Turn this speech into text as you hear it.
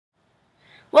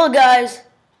Well, guys.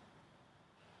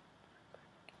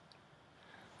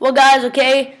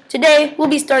 Okay. Today we'll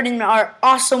be starting our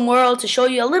awesome world to show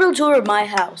you a little tour of my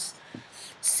house.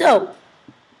 So,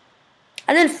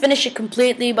 I didn't finish it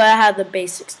completely, but I have the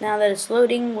basics. Now that it's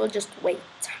loading, we'll just wait.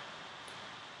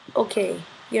 Okay,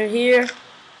 you're here.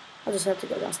 I'll just have to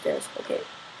go downstairs. Okay,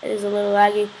 it is a little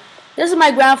laggy. This is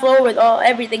my ground floor with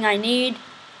everything I need.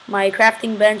 My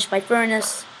crafting bench, my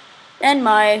furnace, and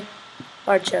my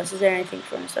art chest. Is there anything in the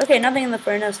furnace? Okay, nothing in the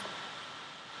furnace.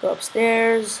 Go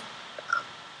upstairs.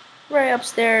 Right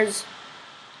upstairs.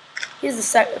 Here's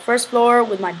the first floor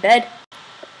with my bed.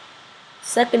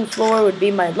 Second floor would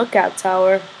be my lookout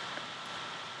tower.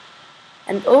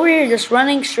 And over here, just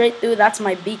running straight through, that's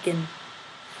my beacon.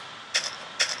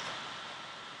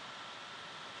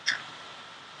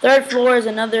 Third floor is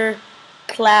another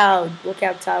cloud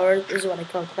lookout tower. This is what I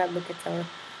call cloud lookout tower.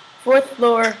 Fourth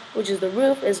floor, which is the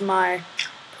roof, is my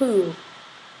pool.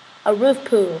 A roof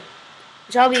pool,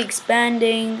 which I'll be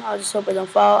expanding. I'll just hope it don't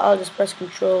fall. I'll just press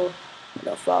control. It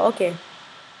don't fall. Okay.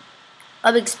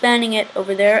 I'll be expanding it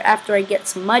over there after I get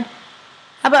some mud.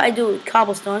 How about I do it with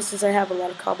cobblestone, since I have a lot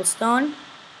of cobblestone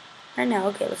right now.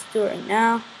 Okay, let's do it right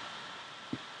now.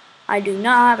 I do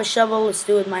not have a shovel. Let's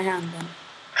do it with my hand then.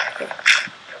 Okay.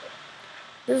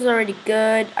 This is already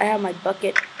good. I have my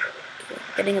bucket. Okay,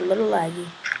 getting a little laggy.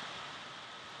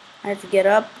 I have to get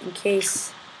up in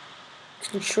case.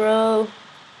 Control.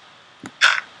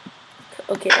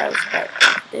 Okay, that was bad.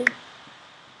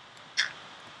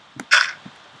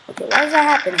 Okay, why is that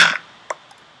happening?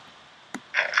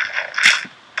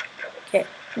 Okay,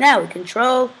 now we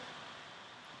control.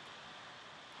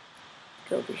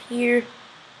 Go over here.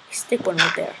 Stick one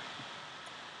right there.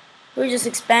 We're just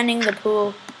expanding the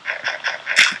pool.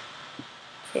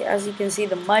 Okay, as you can see,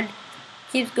 the mud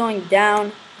keeps going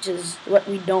down, which is what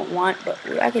we don't want, but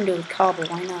I can do it with cobble,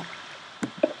 why not?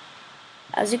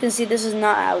 As you can see, this is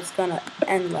not how it's gonna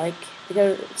end like,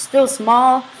 because it's still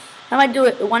small. I might do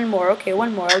it one more. Okay,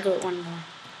 one more. I'll do it one more.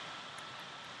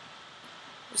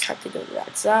 Just have to go to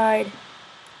that side.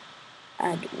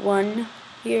 Add one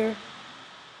here.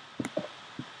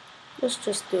 Let's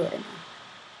just do it.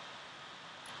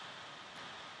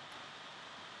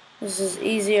 This is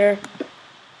easier.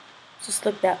 Just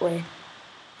look that way.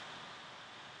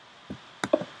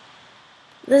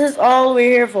 This is all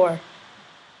we're here for.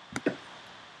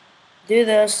 Do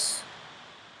this.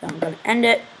 Then I'm gonna end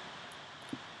it.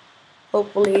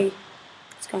 Hopefully,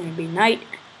 it's going to be night.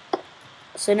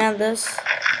 So now this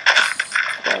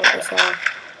off.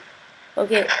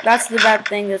 Okay, that's the bad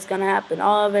thing that's gonna happen.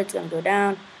 All of it's gonna go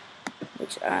down,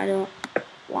 which I don't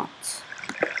want.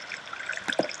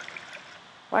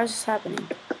 Why is this happening?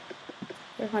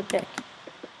 Where's my pick?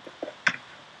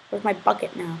 Where's my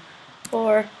bucket now?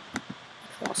 Or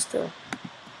well, still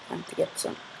trying to get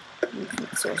some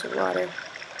source of water.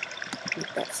 Need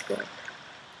that still.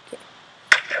 Okay.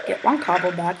 Get one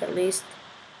cobble back at least.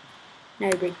 Now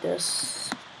you break this.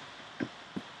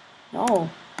 No.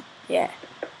 Yeah.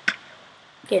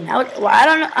 Okay, now well, I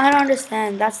don't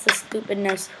understand. That's the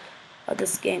stupidness of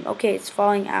this game. Okay, it's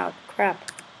falling out.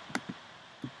 Crap.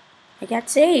 I can't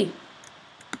see.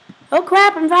 Oh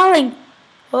crap, I'm falling.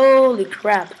 Holy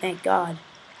crap, thank God.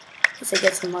 Guess I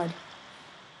get some mud.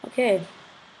 Okay.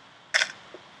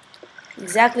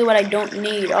 Exactly what I don't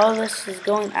need. All this is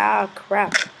going,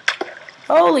 crap.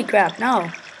 Holy crap,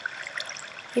 no.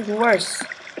 Even worse.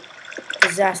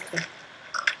 Disaster.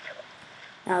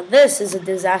 Now this is a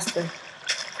disaster.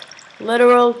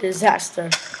 Literal disaster.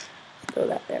 Throw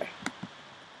that there.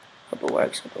 Hope it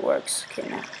works, hope it works. Okay,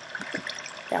 now.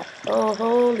 That. Oh,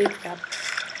 holy crap.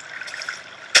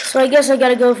 So I guess I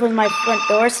gotta go for my front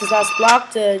door since that's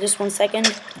blocked. Just 1 second.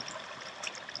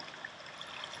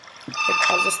 Okay,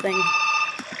 pause this thing.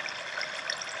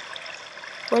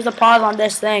 Where's the pause on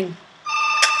this thing?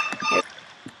 Here.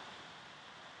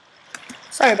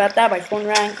 Sorry about that, my phone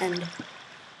rang, and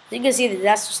you can see the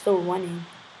disaster's still running.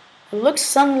 It looks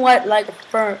somewhat like a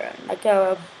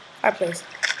fireplace.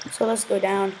 So let's go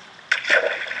down.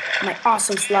 My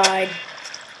awesome slide.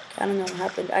 I don't know what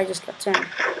happened. I just got turned.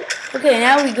 Okay,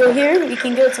 now we go here. We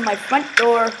can go to my front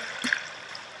door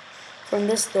from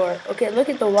this door. Okay, look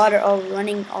at the water all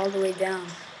running all the way down.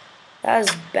 That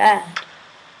is bad.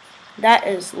 That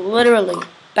is literally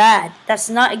bad. That's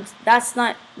not.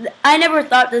 I never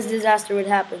thought this disaster would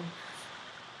happen.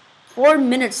 4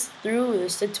 minutes through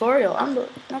this tutorial.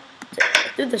 Not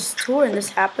through this tour and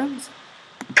this happens.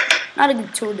 Not a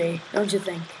good tour day, don't you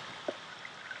think?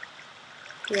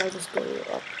 Yeah, I'll just go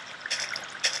up.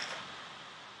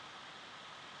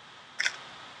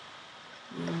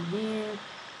 Here.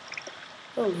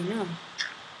 Holy no.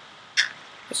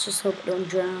 Let's just hope I don't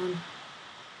drown.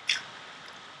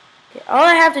 Okay, all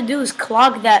I have to do is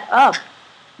clog that up.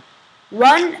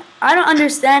 I don't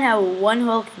understand how one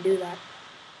hole can do that.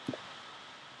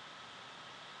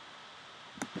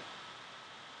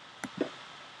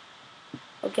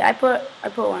 Okay, I put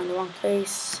one in the wrong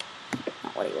place.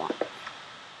 Not what I want.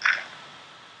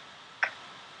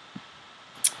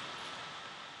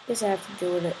 Guess I have to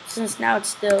deal with it. Since now it's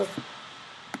still.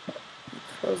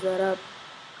 Close that up.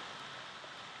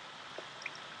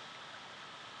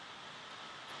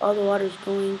 All the water's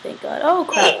going, thank God. Oh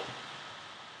crap!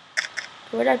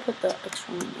 Where did I put the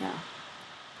extra one? Yeah.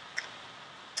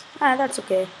 Ah, that's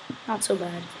okay. Not so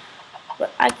bad.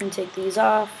 But I can take these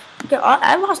off. Okay,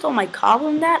 I lost all my cobble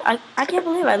in that. I can't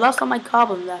believe I lost all my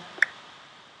cobble in that.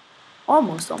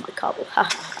 Almost all my cobble.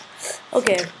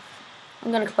 Okay,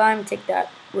 I'm gonna climb and take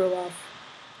that row off.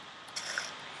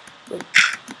 With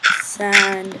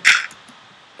sand.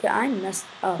 Okay, I messed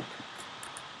up.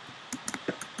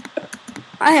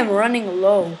 I am running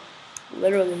low.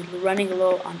 Literally running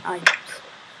low on items.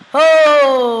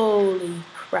 Holy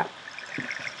crap.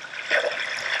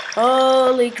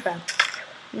 Holy crap.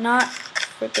 Not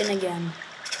freaking again.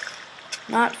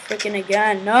 Not freaking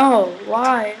again. No.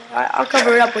 Why? I'll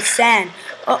cover it up with sand.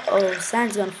 Uh-oh.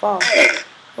 Sand's gonna fall.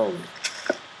 Holy.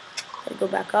 Gotta go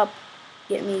back up.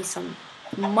 Get me some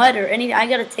mud or anything. I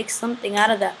gotta take something out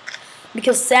of that.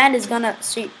 Because sand is gonna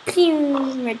straight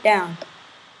ping right down.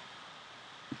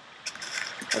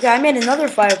 Okay, I made another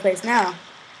fireplace now.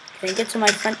 Can I get to my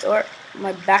front door?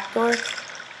 My back door?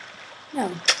 No.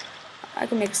 I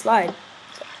can make a slide.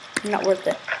 Not worth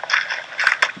it.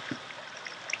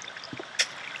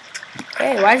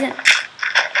 Okay, why isn't...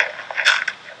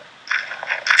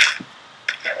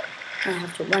 I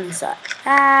have to run inside.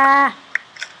 Ah!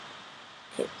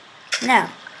 Okay,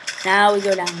 now we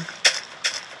go down.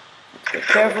 Let's go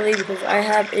carefully because I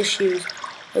have issues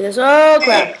with this. Oh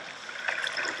crap!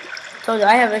 I told you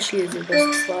I have issues with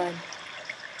this slide.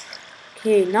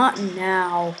 Okay, not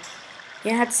now.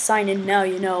 You have to sign in now,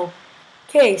 you know.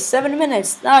 Okay, 7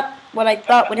 minutes. Not what I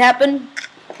thought would happen,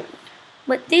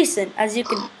 but decent. As you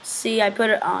can see, I put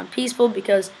it on peaceful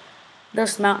because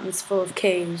this mountain's full of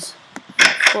caves.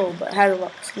 Not full, but has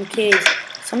some caves.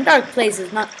 Some dark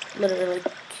places, not literally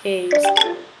caves.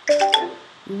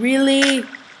 Really? You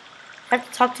have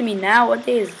to talk to me now? What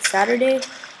day is it? Saturday?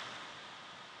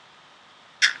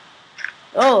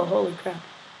 Oh, holy crap.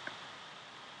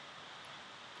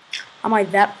 Am I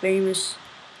that famous?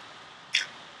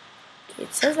 Okay,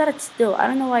 it says that it's still. I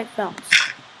don't know why it fell.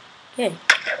 Okay.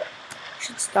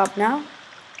 Should stop now.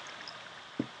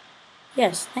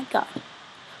 Yes, thank God.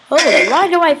 Oh, why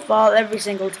do I fall every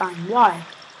single time? Why?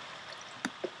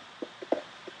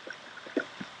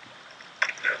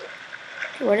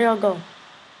 Okay, where did I go?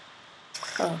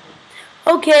 Oh.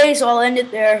 Okay, so I'll end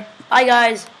it there. Bye,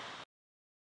 guys.